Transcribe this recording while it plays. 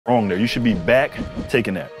Wrong there. You should be back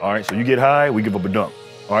taking that. All right, so you get high, we give up a dunk.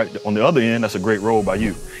 All right, on the other end, that's a great roll by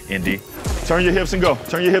you, ND. Turn your hips and go.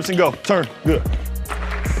 Turn your hips and go. Turn. Good.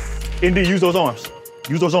 ND, use those arms.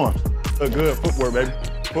 Use those arms. Good. Footwork, baby.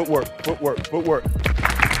 Footwork, footwork, footwork.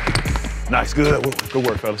 Nice. Good. Good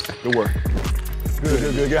work, fellas. Good work. Good,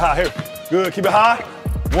 good, good. Get high here. Good. Keep it high.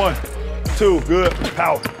 1, 2. Good.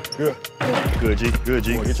 Power. Good. Good, G. Good,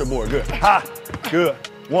 G. Get your board. Good. High. Good.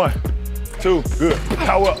 1, 2. Good.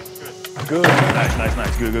 Power up. Good. Nice, nice,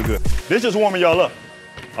 nice. Good, good, good. This just warming y'all up.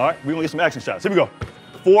 All right, we're gonna get some action shots. Here we go.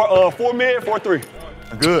 4 mid, 4 3.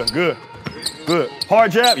 Good, good, good.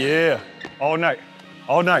 Hard jab, yeah. All night,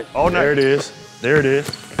 all night, all night. There it is. There it is.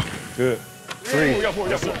 Good. 3. We got 4, we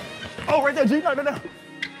got 4. Oh, right there, G. Knock that down.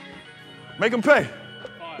 Make them pay.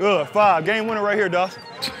 Good. 5. Game winner right here, Doss.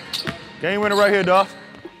 Game winner right here, Doss.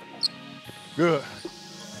 Good.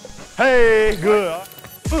 Hey, good.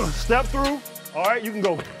 Step through. All right, you can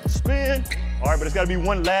go spin. All right, but it's got to be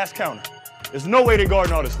one last counter. There's no way they're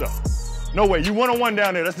guarding all this stuff. No way. You one-on-one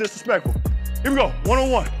down there. That's disrespectful. Here we go.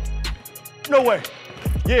 One-on-one. No way.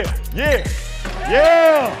 Yeah, yeah,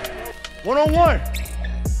 yeah. One-on-one.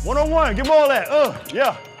 One-on-one. Give them all that.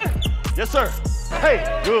 Yeah. Yes, sir.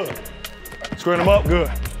 Hey, good. Squaring them up.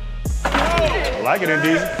 Good. I like it in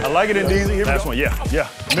Deezy. I like it in Deezy. Last one. Yeah, yeah.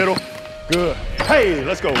 Middle. Good. Hey,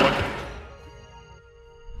 let's go, boy.